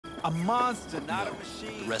A monster, not No. a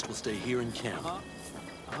machine. The rest will stay here in camp.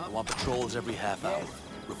 Uh-huh. I want patrols every half hour,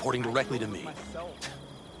 reporting directly to me.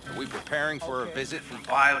 Are we preparing for a visit from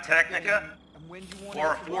Biotechnica?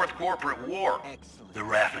 Or a fourth corporate war? Excellent. The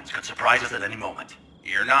Raffins could surprise us at any moment.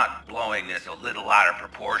 You're not blowing this a little out of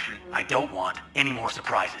proportion? I don't want any more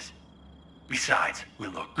surprises. Besides,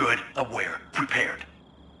 we'll look good, aware, prepared.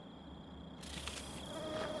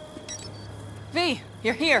 V,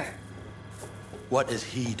 you're here. What is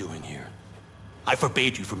he doing here? I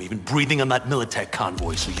forbade you from even breathing on that Militech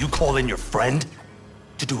convoy, so you call in your friend?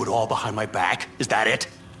 To do it all behind my back? Is that it?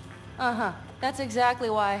 Uh-huh. That's exactly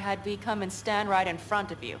why I had V come and stand right in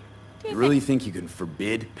front of you. Do You really think you can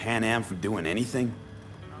forbid Panam from doing anything?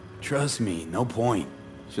 Trust me, no point.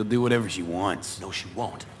 She'll do whatever she wants. No, she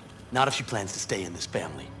won't. Not if she plans to stay in this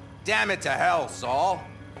family. Damn it to hell, Saul.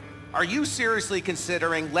 Are you seriously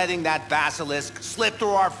considering letting that Basilisk slip through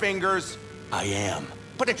our fingers? I am.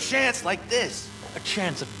 But a chance like this. A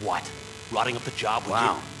chance at what? Rotting up the job with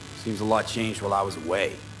Wow. Seems a lot changed while I was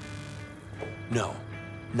away. you? No.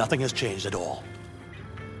 Nothing has changed at all.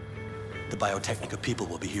 The Biotechnica people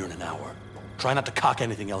will be here in an hour. Try not to cock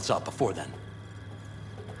anything else up before then.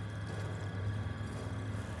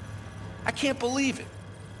 I can't believe it.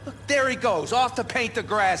 Look, there he goes, off to paint the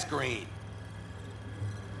grass green.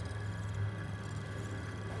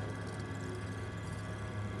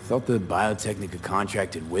 Thought the Biotechnica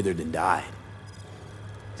contract had withered and died.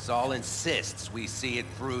 Saul insists we see it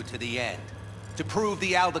through to the end. To prove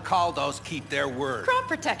the Aldecaldos keep their word. Crop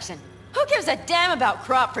protection. Who gives a damn about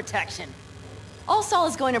crop protection? All Saul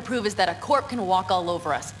is going to prove is that a corp can walk all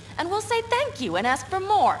over us, and we'll say thank you and ask for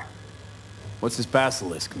more. What's this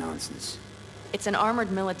Basilisk nonsense? It's an armored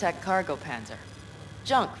Militech cargo panzer.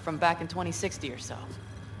 Junk from back in 2060 or so.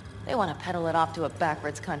 They want to peddle it off to a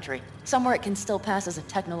backwards country, somewhere it can still pass as a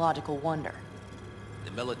technological wonder.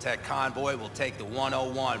 The Militech convoy will take the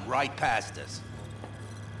 101 right past us.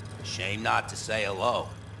 Shame not to say hello.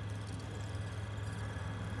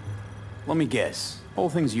 Let me guess. Whole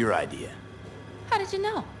thing's your idea. How did you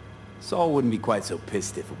know? Saul wouldn't be quite so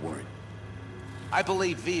pissed if it weren't. I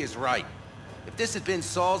believe V is right. If this had been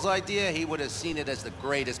Saul's idea, he would have seen it as the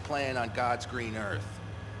greatest plan on God's green earth.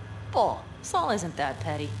 Bull. Saul isn't that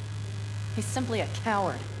petty. He's simply a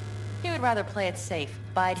coward. He would rather play it safe,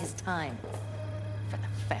 bide his time. For the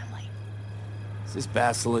family. Is this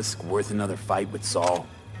Basilisk worth another fight with Saul?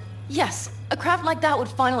 Yes, a craft like that would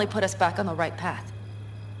finally put us back on the right path.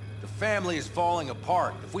 The family is falling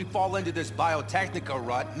apart. If we fall into this Biotechnica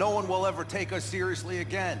rut, no one will ever take us seriously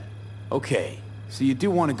again. Okay, so you do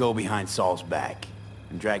want to go behind Saul's back,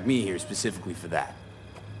 and drag me here specifically for that.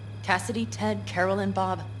 Cassidy, Ted, Carol, and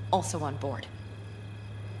Bob, also on board.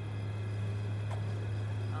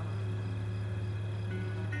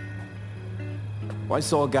 Why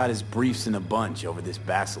Saul got his briefs in a bunch over this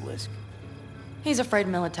Basilisk? He's afraid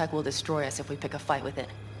Militech will destroy us if we pick a fight with it.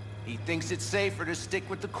 He thinks it's safer to stick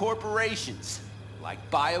with the corporations, like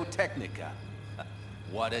Biotechnica.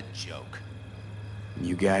 What a joke.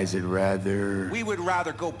 You guys would rather... We would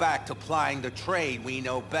rather go back to plying the trade we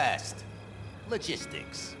know best.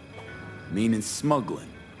 Logistics. Meaning smuggling.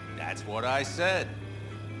 That's what I said.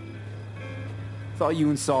 Thought you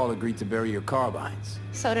and Saul agreed to bury your carbines.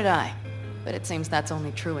 So did I. But it seems that's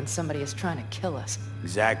only true when somebody is trying to kill us.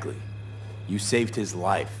 Exactly. You saved his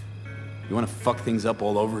life. You want to fuck things up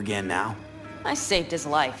all over again now? I saved his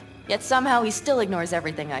life, yet somehow he still ignores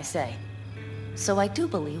everything I say. So I do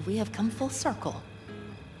believe we have come full circle.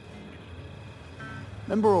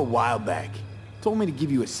 Remember a while back, told me to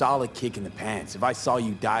give you a solid kick in the pants if I saw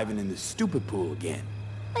you diving in the stupid pool again.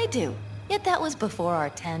 I do, yet that was before our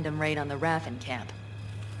tandem raid on the Raffin camp.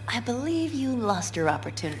 I believe you lost your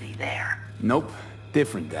opportunity there. Nope,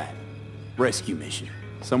 different that. Rescue mission.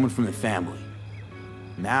 Someone from the family.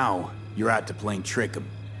 Now, you're out to plain trick 'em.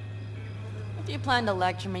 If you plan to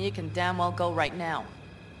lecture me, you can damn well go right now.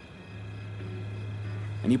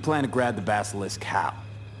 And you plan to grab the Basilisk how?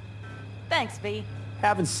 Thanks, V.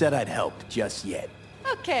 Haven't said I'd help just yet.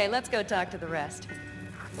 Okay, let's go talk to the rest.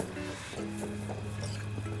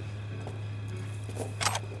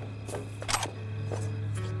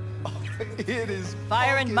 It is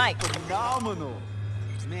Fire and Mike. phenomenal.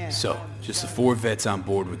 Man, So, just the 4 vets on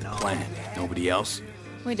board with the plan. Nobody else?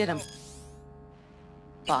 We didn't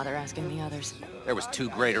bother asking the others. There was too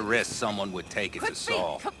great a risk someone would take it to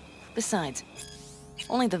Saul. Besides,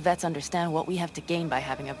 only the vets understand what we have to gain by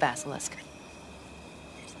having a Basilisk.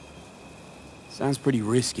 Sounds pretty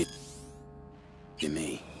risky to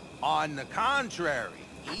me. On the contrary,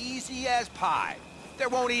 easy as pie. There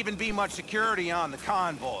won't even be much security on the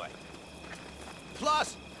convoy.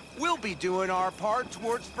 Plus, we'll be doing our part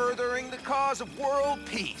towards furthering the cause of world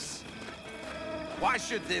peace. Why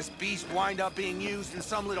should this beast wind up being used in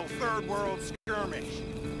some little third world skirmish?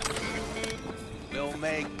 We'll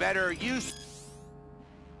make better use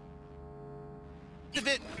of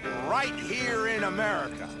it right here in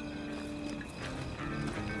America.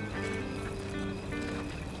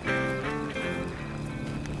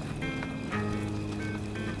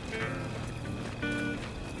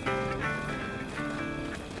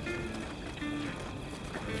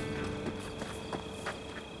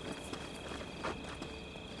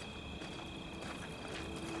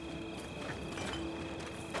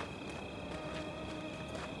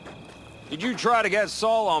 Did you try to get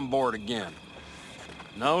Saul on board again?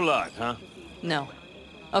 No luck, huh? No.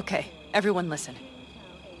 Okay, everyone listen.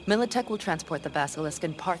 Militech will transport the Basilisk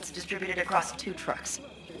in parts distributed across 2 trucks.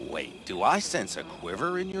 Wait, do I sense a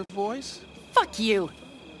quiver in your voice? Fuck you!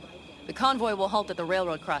 The convoy will halt at the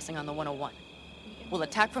railroad crossing on the 101. We'll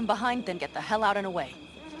attack from behind, then get the hell out and away.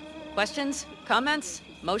 Questions? Comments?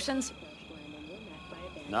 Motions?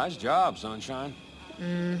 Nice job, Sunshine.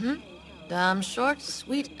 Mm-hmm. Damn short,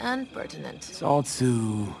 sweet, and pertinent. It's all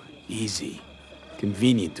too easy.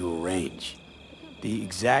 Convenient to arrange. The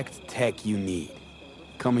exact tech you need.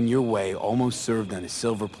 Coming your way, almost served on a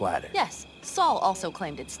silver platter. Yes, Saul also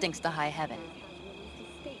claimed it stinks to high heaven.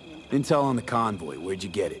 Intel on the convoy, where'd you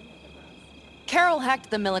get it? Carol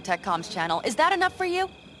hacked the Militech comms channel. Is that enough for you?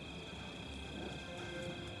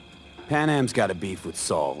 Panam's got a beef with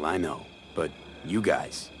Saul, I know. But you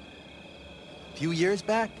guys... A few years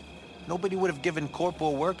back, nobody would have given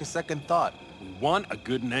corporal work a second thought. We want a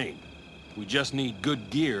good name. We just need good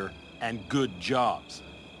gear and good jobs.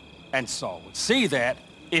 And Saul would see that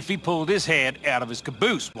if he pulled his head out of his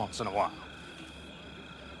caboose once in a while.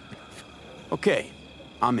 Okay,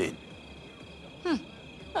 I'm in.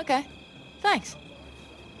 Okay. Thanks.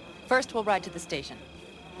 First, we'll ride to the station.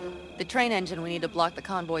 The train engine we need to block the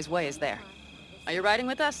convoy's way is there. Are you riding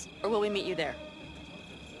with us, or will we meet you there?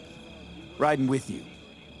 Riding with you.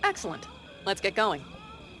 Excellent. Let's get going.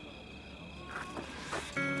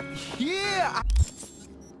 Yeah!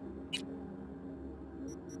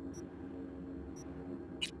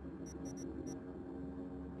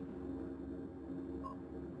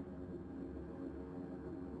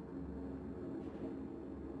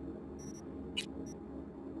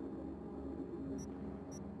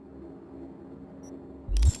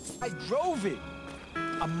 I drove it.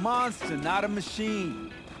 A monster, not a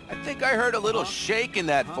machine. I think I heard a little shake in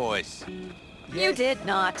that voice. You did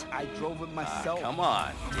not. I drove it myself. Come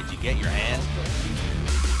on, did you get your hands?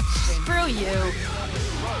 Screw you.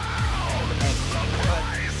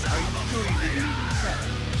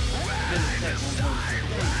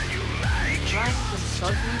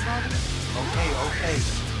 Okay.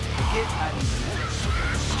 Forget I didn't.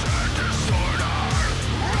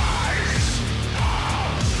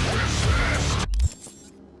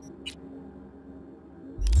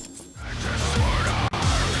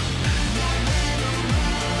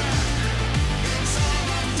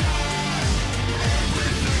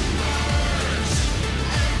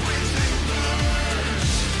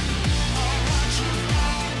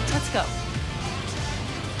 Let's go.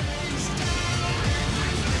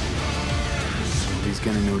 Nobody's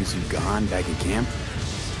gonna notice you've gone back at camp?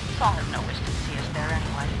 Saul has no wish to see us there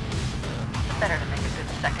anyway. It's better to make a good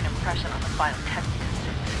second impression on the biotech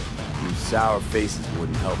institute. These sour faces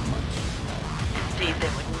wouldn't help much. Indeed,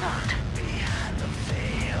 they would not.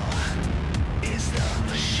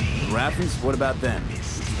 The Raffens, what about them?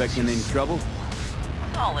 Expecting any trouble?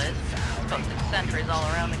 Saul is. Posted sentries all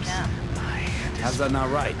around the camp. How's that not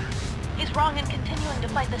right? He's wrong in continuing to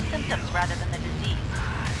fight the symptoms rather than the disease.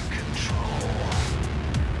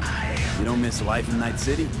 You don't miss life in Night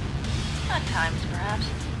City? At times, perhaps.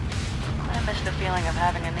 I miss the feeling of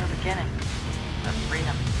having a new beginning. Of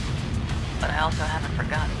freedom. But I also haven't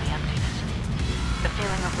forgotten the emptiness. The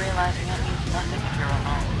feeling of realizing it means nothing if you're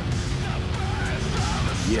alone.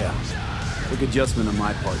 Yeah. Quick adjustment on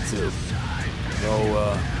my part, too.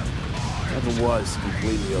 Though, never was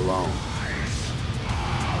completely alone.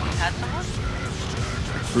 Had someone?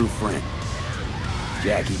 A true friend.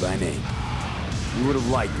 Jackie by name. You would have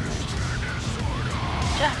liked her.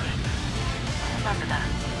 Jackie. I remember that.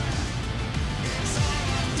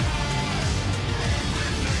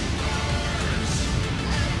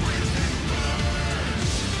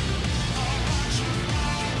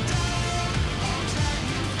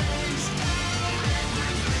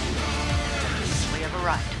 We have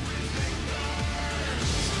arrived.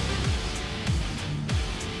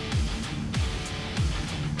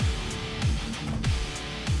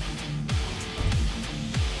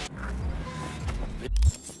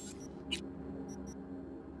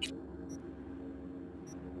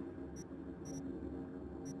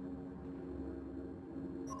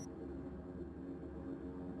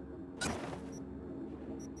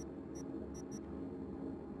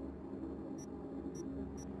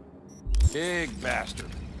 Big bastard.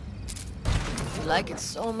 If you like it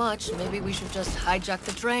so much, maybe we should just hijack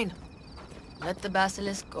the train. Let the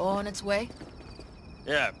Basilisk go on its way.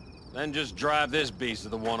 Yeah, then just drive this beast to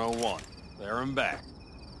the 101. There and back.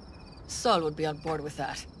 Saul would be on board with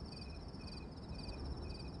that.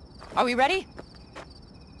 Are we ready?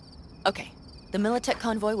 Okay. The Militech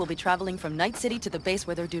convoy will be traveling from Night City to the base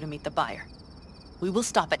where they're due to meet the buyer. We will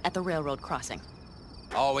stop it at the railroad crossing.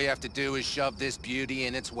 All we have to do is shove this beauty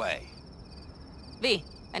in its way. V,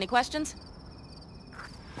 any questions?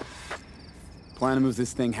 Plan to move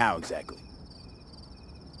this thing how exactly?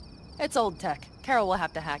 It's old tech. Carol will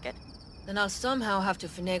have to hack it. Then I'll somehow have to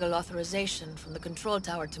finagle authorization from the control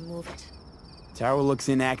tower to move it. Tower looks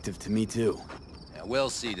inactive to me too. Yeah, we'll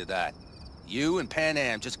see to that. You and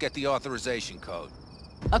Panam just get the authorization code.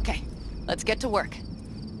 Okay, let's get to work.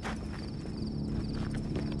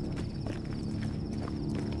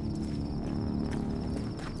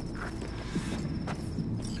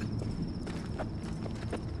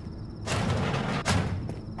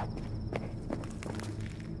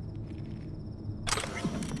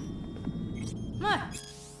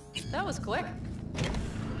 That was quick.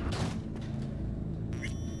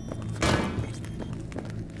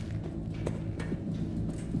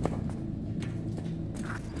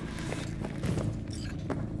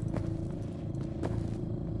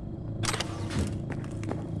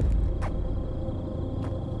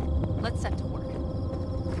 Let's set to work.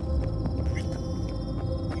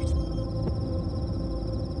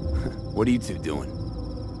 What are you two doing?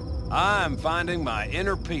 I'm finding my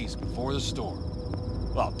inner peace before the storm.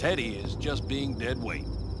 While Teddy is just being dead weight.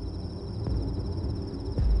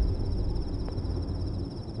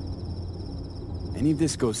 Any of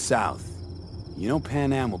this goes south, you know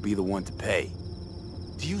Panam will be the one to pay.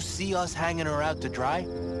 Do you see us hanging her out to dry?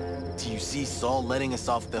 Do you see Saul letting us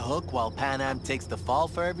off the hook while Panam takes the fall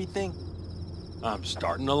for everything? I'm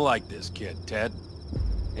starting to like this kid, Ted.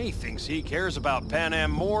 He thinks he cares about Panam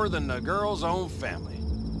more than the girl's own family.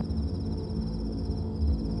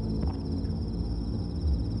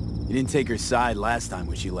 You didn't take her side last time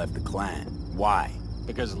when she left the clan. Why?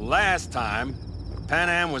 Because last time,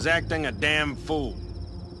 Panam was acting a damn fool.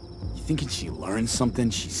 You thinking she learned something?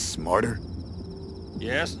 She's smarter?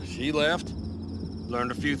 Yes, she left.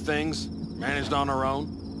 Learned a few things, managed on her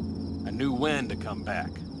own. I knew when to come back.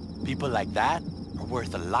 People like that are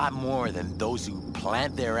worth a lot more than those who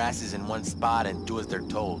plant their asses in one spot and do as they're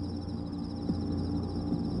told.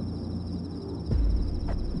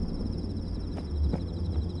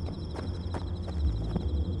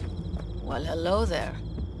 Well, hello there.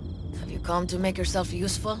 Have you come to make yourself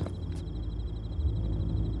useful?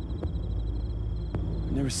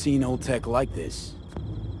 I've never seen old tech like this.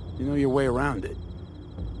 You know your way around it.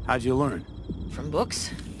 How'd you learn? From books?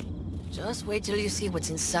 Just wait till you see what's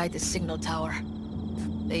inside the signal tower.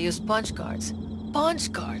 They use punch cards.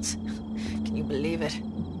 Punch cards! Can you believe it?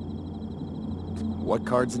 What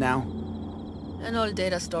cards now? An old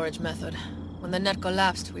data storage method. When the net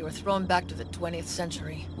collapsed, we were thrown back to the 20th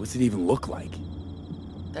century. What's it even look like?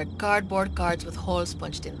 They're cardboard cards with holes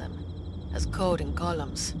punched in them, as code in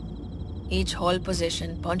columns. Each hole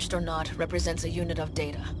position, punched or not, represents a unit of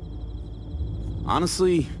data.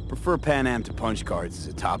 Honestly, prefer Panam to punch cards as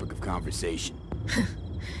a topic of conversation.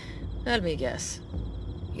 Let me guess.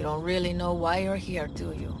 You don't really know why you're here,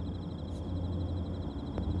 do you?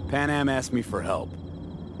 Panam asked me for help.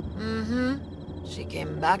 Mm-hmm. She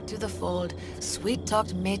came back to the fold,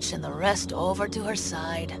 sweet-talked Mitch and the rest over to her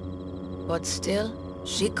side. But still,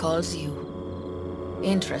 she calls you.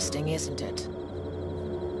 Interesting, isn't it?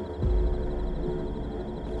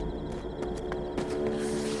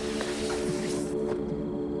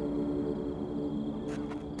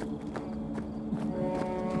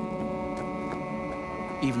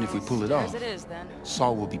 Even if we pull it off, As it is, then.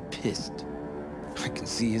 Saul will be pissed. I can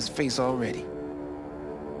see his face already.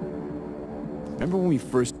 Remember when we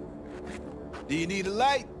first... Do you need a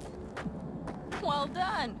light? Well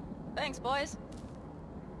done. Thanks, boys.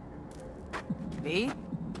 V?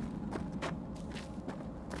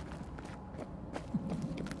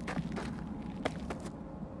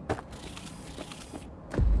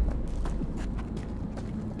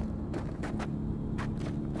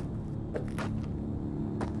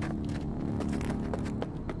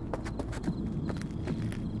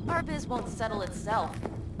 Our biz won't settle itself.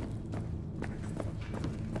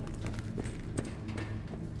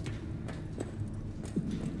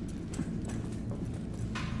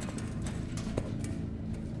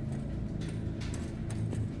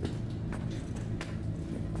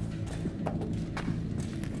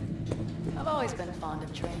 I've always been fond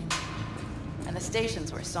of trains. And the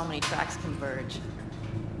stations where so many tracks converge.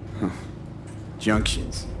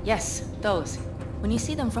 Junctions. Yes, those. When you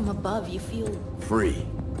see them from above, you feel... Free.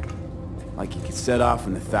 Like you could set off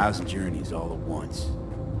on 1,000 journeys all at once.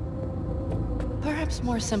 perhaps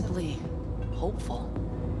more simply, hopeful.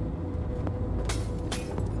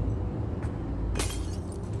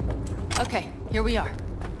 Okay, here we are.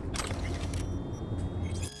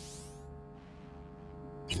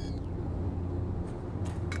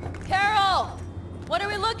 Carol! What are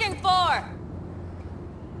we looking for?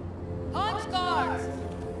 Punch cards!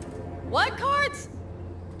 What cards?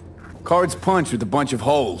 Cards punched with a bunch of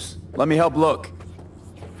holes. Let me help look.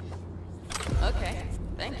 Okay,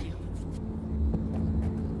 thank you.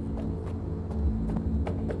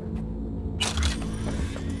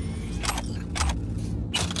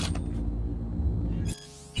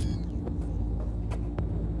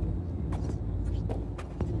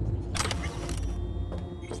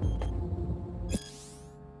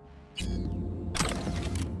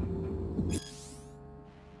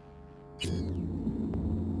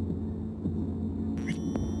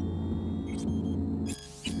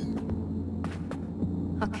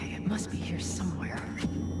 Okay, it must be here somewhere.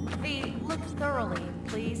 V, look thoroughly,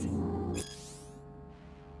 please.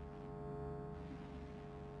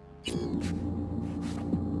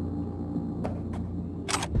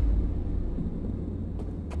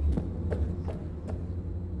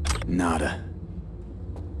 Nada.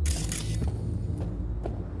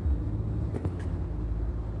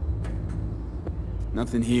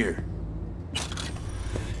 Nothing here.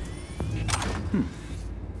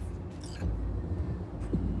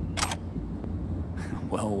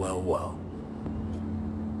 Well.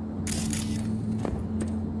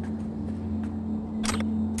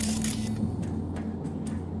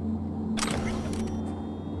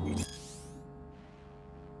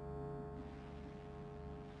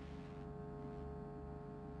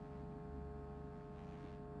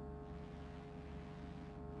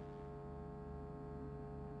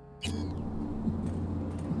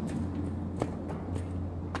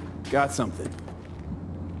 Got something.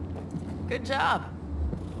 Good job.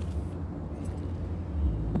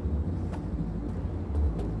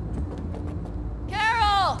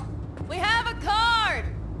 Carol! We have a card!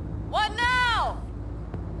 What now?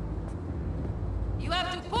 You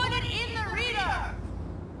have to put it in the reader!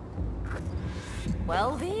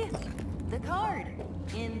 Well, V, the card.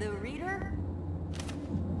 In the reader?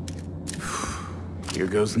 Here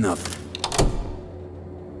goes nothing.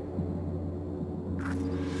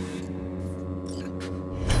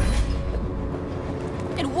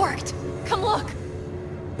 It worked! Come look!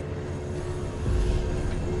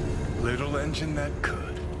 Little engine that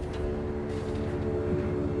could.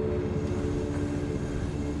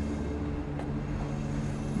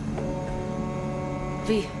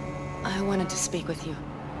 V, I wanted to speak with you.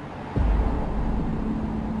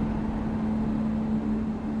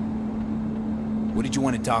 What did you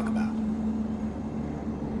want to talk about?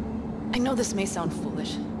 I know this may sound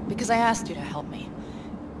foolish, because I asked you to help me.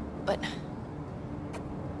 But...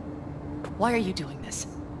 why are you doing this?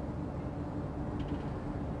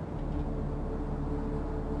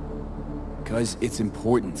 Because it's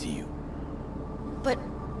important to you. But...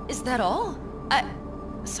 is that all?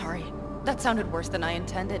 Sorry. That sounded worse than I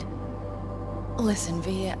intended. Listen,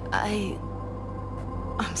 V,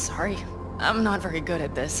 I'm sorry. I'm not very good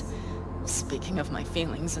at this. Speaking of my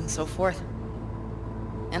feelings and so forth.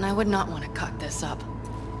 And I would not want to cut this up.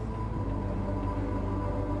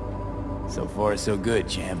 So far, so good,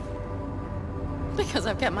 champ. Because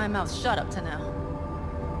I've kept my mouth shut up to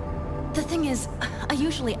now. The thing is, I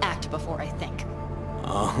usually act before I think.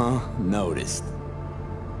 Uh-huh, noticed.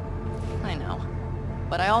 I know.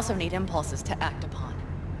 But I also need impulses to act upon.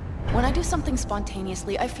 When I do something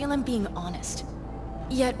spontaneously, I feel I'm being honest.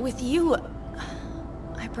 Yet with you,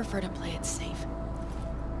 I prefer to play it safe.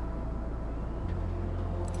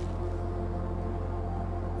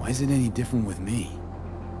 Why is it any different with me?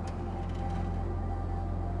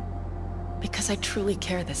 Because I truly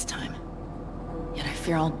care this time. Yet I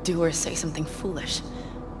fear I'll do or say something foolish,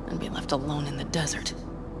 and be left alone in the desert.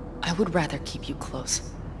 I would rather keep you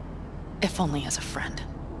close. If only as a friend.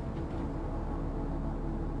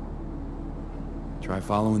 Try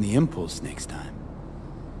following the impulse next time.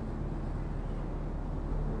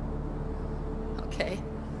 Okay.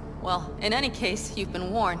 Well, in any case, you've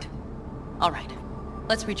been warned. All right.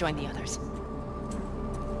 Let's rejoin the others.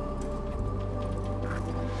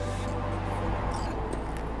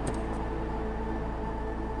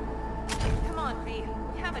 Come on, V.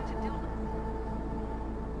 We have a to-do list.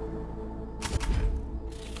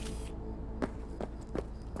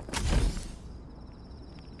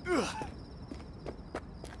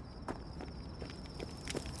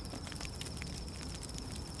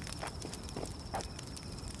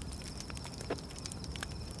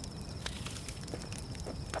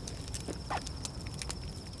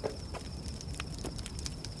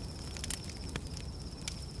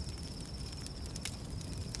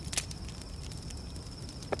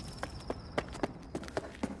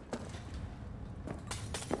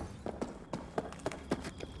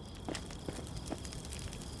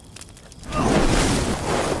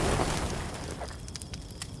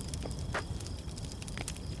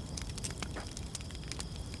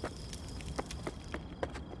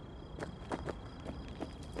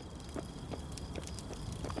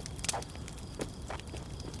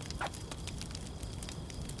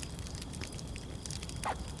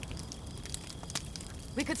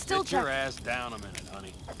 We could still Sit your check... ass down a minute,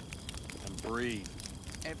 honey. And breathe.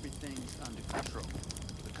 Everything's under control.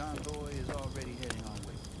 The convoy is already heading our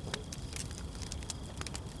way.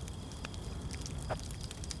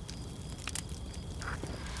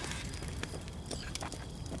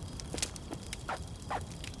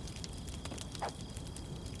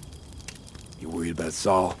 You worried about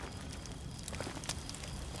Saul?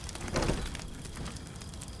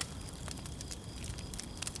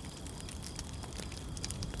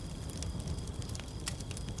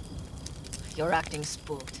 You're acting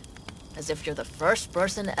spooked. As if you're the first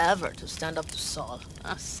person ever to stand up to Saul.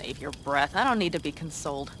 Oh, save your breath. I don't need to be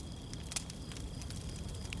consoled.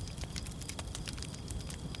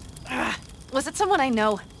 Was it someone I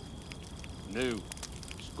know? New.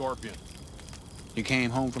 Scorpion. You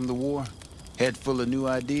came home from the war, head full of new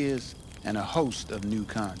ideas, and a host of new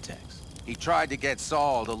contacts. He tried to get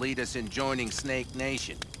Saul to lead us in joining Snake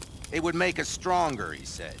Nation. It would make us stronger, he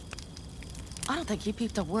said. I don't think he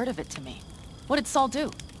peeped a word of it to me. What did Saul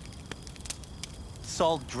do?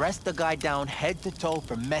 Saul dressed the guy down head to toe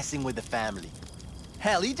for messing with the family.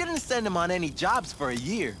 Hell, he didn't send him on any jobs for a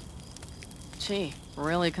year. Gee,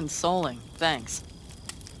 really consoling. Thanks.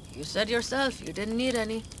 You said yourself you didn't need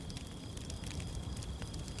any.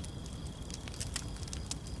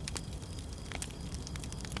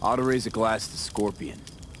 Ought to raise a glass to Scorpion.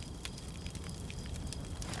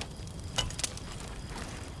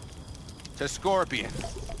 To Scorpion.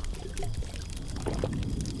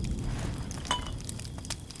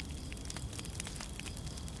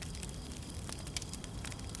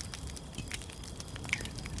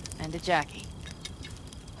 And to Jackie.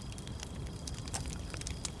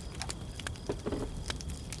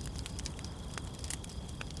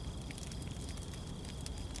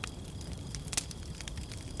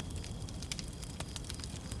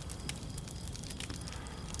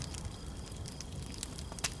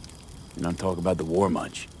 You don't talk about the war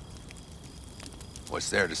much.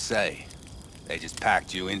 What's there to say? They just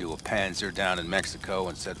packed you into a Panzer down in Mexico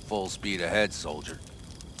and said full speed ahead, soldier.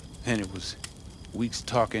 And it was weeks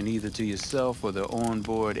talking either to yourself or the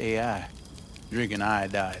onboard AI, drinking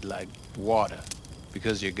iodide like water,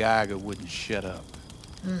 because your Geiger wouldn't shut up.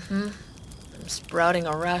 Mm-hmm. I'm sprouting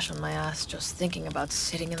a rash on my ass just thinking about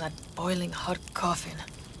sitting in that boiling hot coffin.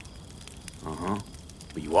 Uh-huh.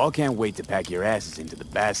 But you all can't wait to pack your asses into the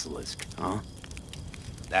Basilisk, huh?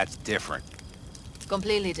 That's different.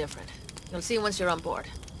 Completely different. You'll see once you're on board.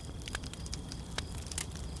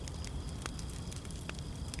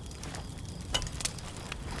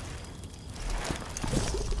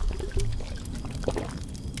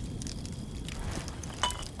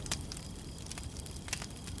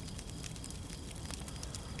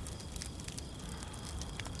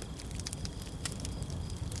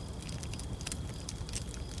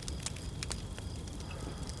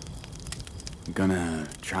 I'm gonna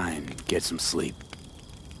try and get some sleep.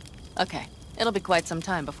 Okay. It'll be quite some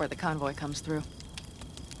time before the convoy comes through.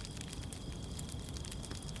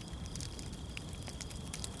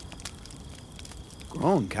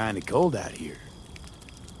 Grown kinda cold out here.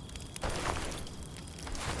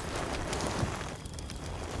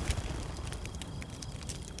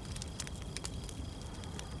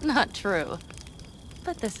 Not true.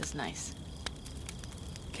 But this is nice.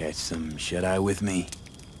 Catch some shut-eye with me?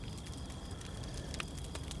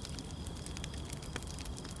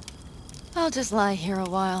 I'll just lie here a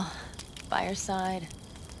while, by your side,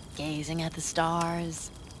 gazing at the stars.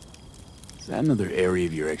 Is that another area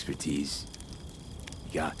of your expertise?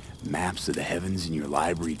 You got maps of the heavens in your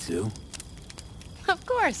library, too? Of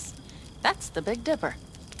course. That's the Big Dipper.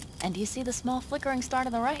 And do you see the small flickering star to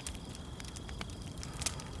the right?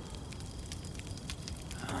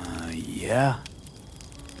 Yeah.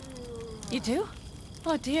 You do?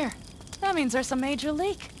 Oh dear. That means there's a major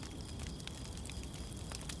leak.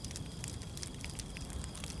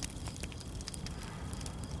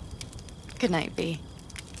 Good night, V.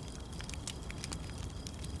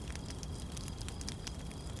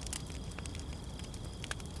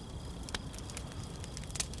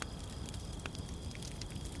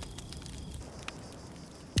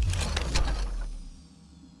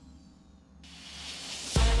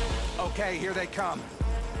 Okay, here they come.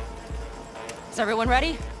 Is everyone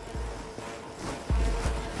ready?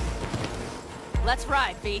 Let's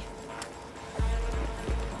ride, V.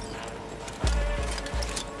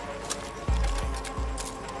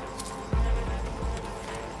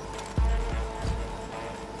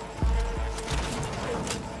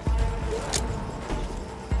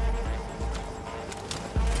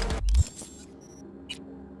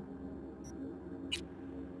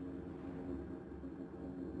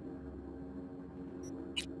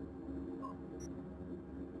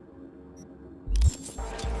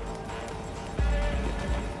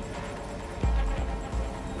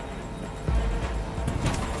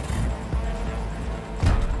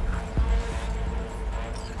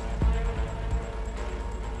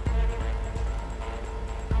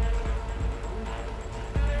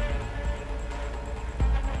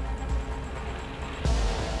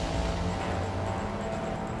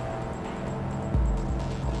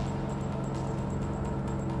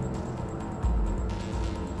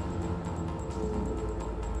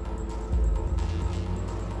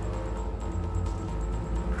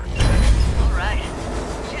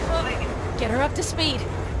 to speed.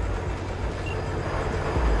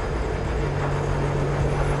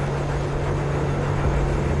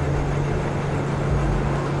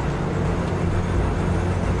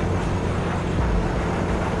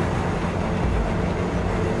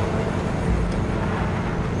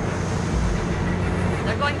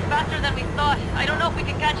 They're going faster than we thought. I don't know if we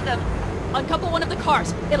can catch them. Uncouple one of the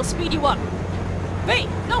cars. It'll speed you up. V,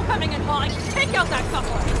 no coming and hawing. Take out that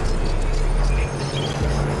coupler.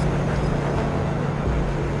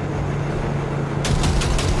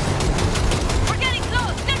 We're getting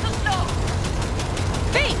close. Little slow.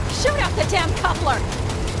 V, shoot out the damn coupler.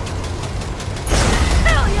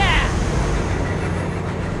 Hell yeah!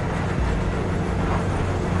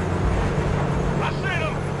 I see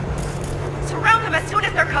them! Surround them as soon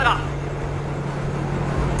as they're cut off.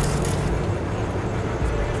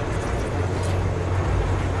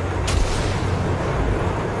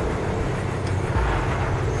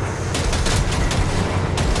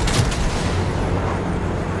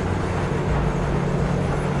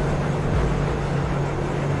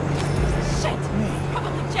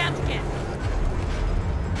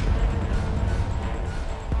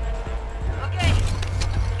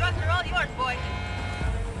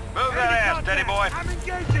 I'm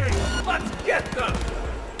engaging! Let's get them!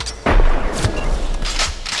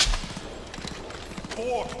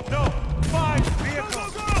 4, no, 5 vehicles! Go,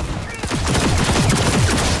 go, go!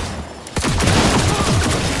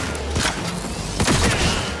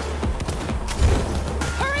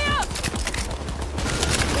 Hurry up!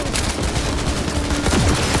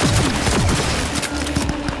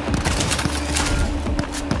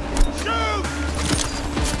 Shoot!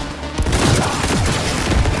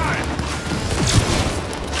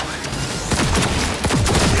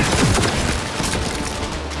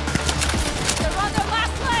 They're on their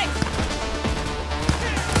last legs!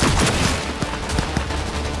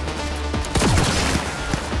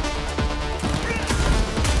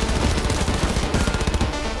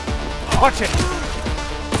 Watch it!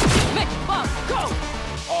 Mick, Bob, go!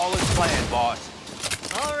 All is planned, boss.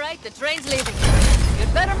 All right, the train's leaving.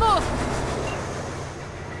 You'd better move.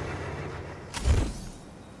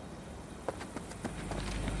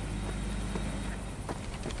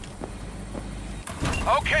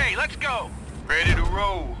 Okay, let's go! Ready to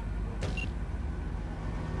roll.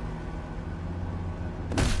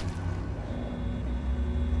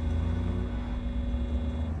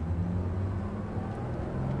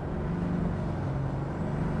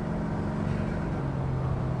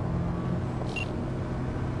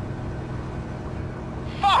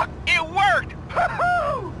 Fuck! It worked!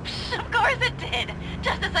 Woohoo! Of course it did.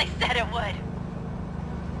 Just as I said it would.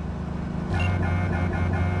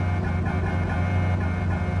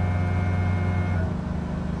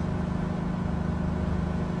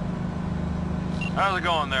 How's it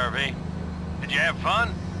going there, V? Did you have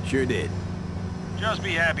fun? Sure did. Just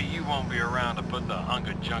be happy you won't be around to put the hunk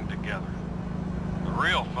of junk together. The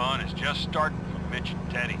real fun is just starting for Mitch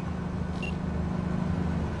and Teddy.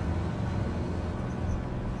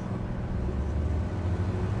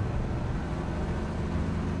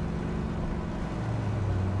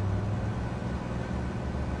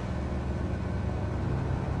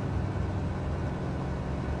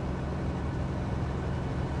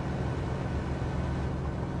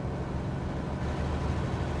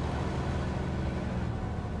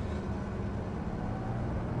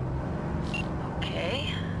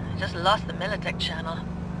 Okay, I just lost the Militech channel.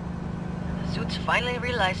 The suits finally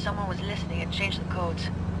realized someone was listening and changed the codes.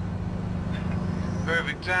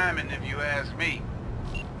 Perfect timing if you ask me.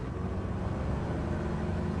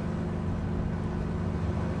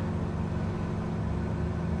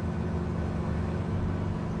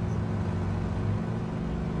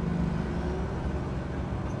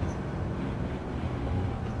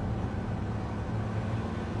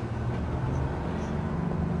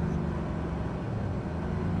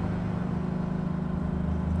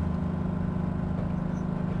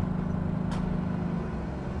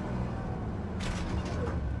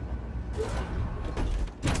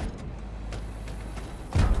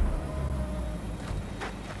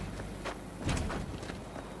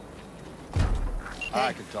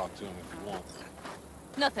 I can talk to him if you want.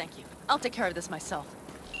 No, thank you. I'll take care of this myself.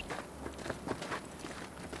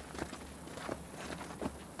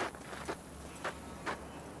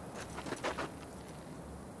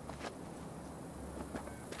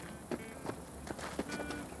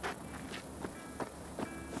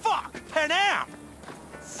 Fuck! Panam!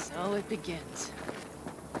 So it begins.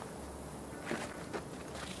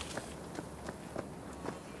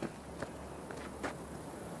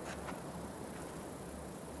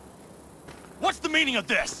 What's the meaning of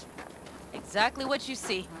this? Exactly what you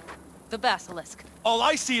see. The Basilisk. All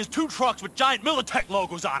I see is 2 trucks with giant Militech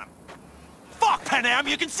logos on them. Fuck, Panam,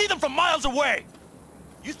 you can see them from miles away!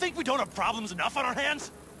 You think we don't have problems enough on our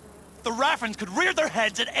hands? The Raffens could rear their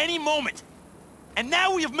heads at any moment. And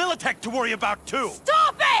now we have Militech to worry about too!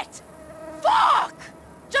 Stop it! Fuck!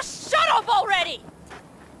 Just shut up already!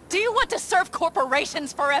 Do you want to serve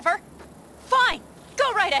corporations forever? Fine,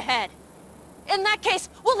 go right ahead. In that case,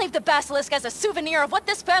 we'll leave the Basilisk as a souvenir of what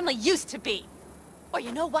this family used to be. Or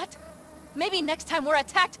you know what? Maybe next time we're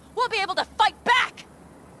attacked, we'll be able to fight back!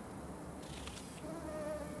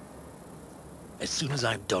 As soon as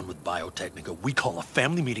I'm done with Biotechnica, we call a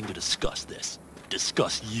family meeting to discuss this.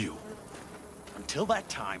 Discuss you. Until that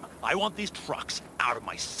time, I want these trucks out of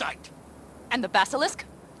my sight. And the Basilisk?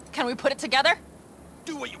 Can we put it together?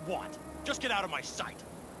 Do what you want. Just get out of my sight.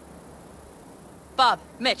 Bob,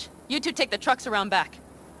 Mitch, you two take the trucks around back.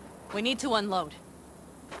 We need to unload.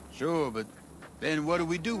 Sure, but then what do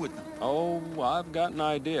we do with them? Oh, I've got an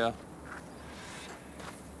idea.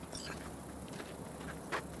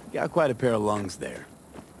 You got quite a pair of lungs there.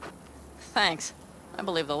 Thanks. I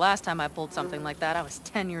believe the last time I pulled something like that, I was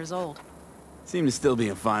 10 years old. Seem to still be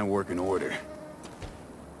in fine working order.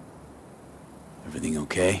 Everything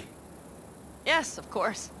okay? Yes, of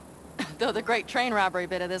course. Though the great train robbery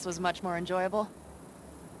bit of this was much more enjoyable.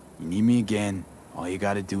 You need me again, all you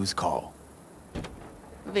gotta do is call.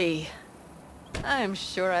 V. I'm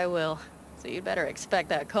sure I will. So you'd better expect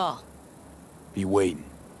that call. Be waiting.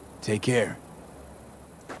 Take care.